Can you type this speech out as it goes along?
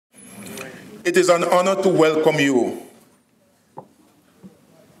It is an honor to welcome you,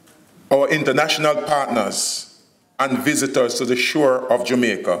 our international partners and visitors to the shore of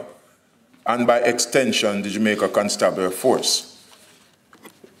Jamaica, and by extension, the Jamaica Constabulary Force.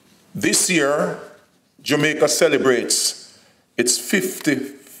 This year, Jamaica celebrates its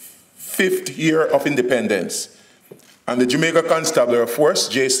 55th year of independence, and the Jamaica Constabulary Force,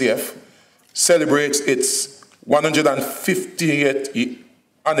 JCF, celebrates its 150th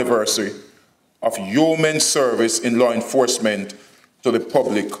anniversary of yeoman service in law enforcement to the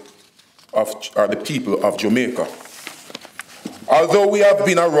public or the people of Jamaica. Although we have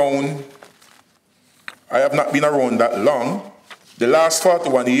been around, I have not been around that long, the last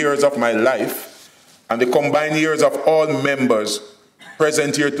 41 years of my life and the combined years of all members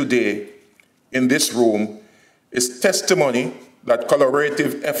present here today in this room is testimony that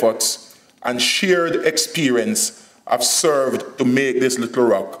collaborative efforts and shared experience have served to make this little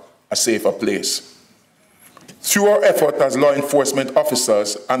rock a safer place. Through our effort as law enforcement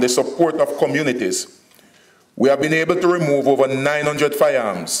officers and the support of communities, we have been able to remove over 900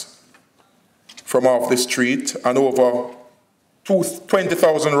 firearms from off the street and over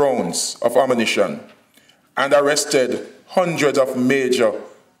 20,000 rounds of ammunition, and arrested hundreds of major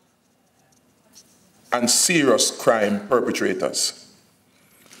and serious crime perpetrators.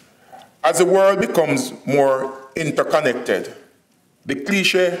 As the world becomes more interconnected, the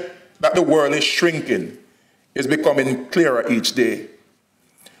cliche that the world is shrinking is becoming clearer each day.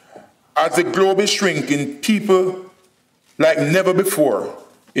 As the globe is shrinking, people like never before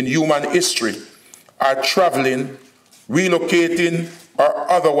in human history are traveling, relocating,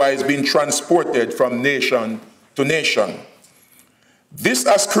 or otherwise being transported from nation to nation. This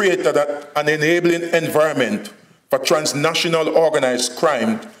has created an enabling environment for transnational organized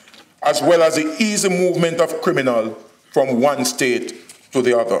crime, as well as the easy movement of criminals from one state to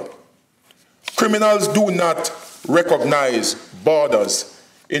the other. Criminals do not recognize borders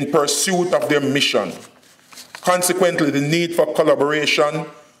in pursuit of their mission. Consequently, the need for collaboration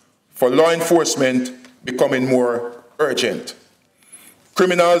for law enforcement becoming more urgent.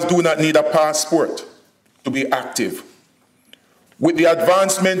 Criminals do not need a passport to be active. With the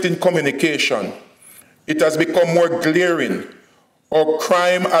advancement in communication, it has become more glaring how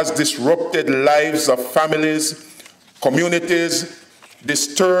crime has disrupted lives of families, communities,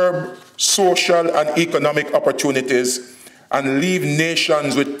 disturbed social and economic opportunities, and leave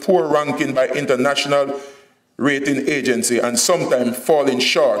nations with poor ranking by international rating agency and sometimes falling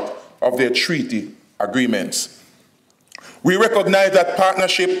short of their treaty agreements. We recognize that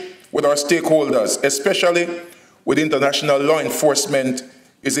partnership with our stakeholders, especially with international law enforcement,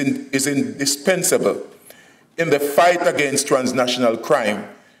 is indispensable in the fight against transnational crime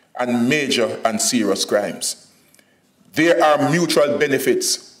and major and serious crimes. There are mutual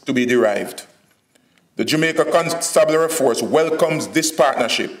benefits to be derived. The Jamaica Constabulary Force welcomes this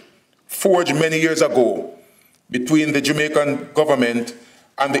partnership, forged many years ago between the Jamaican government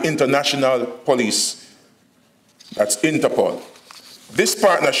and the international police, that's Interpol. This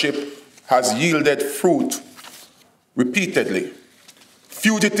partnership has yielded fruit repeatedly.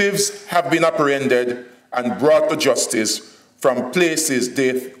 Fugitives have been apprehended and brought to justice from places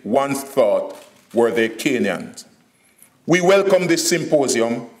they once thought were their Kenyans. We welcome this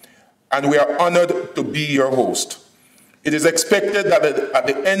symposium, and we are honored to be your host. It is expected that at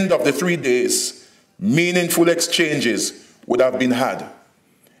the end of the 3 days, meaningful exchanges would have been had,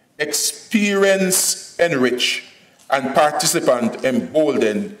 experience enriched, and participants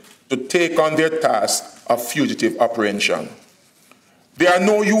emboldened to take on their task of fugitive apprehension. There are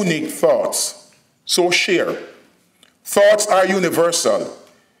no unique thoughts, so share. Thoughts are universal.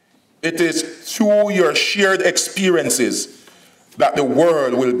 It is through your shared experiences that the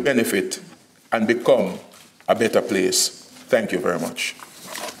world will benefit and become a better place. Thank you very much.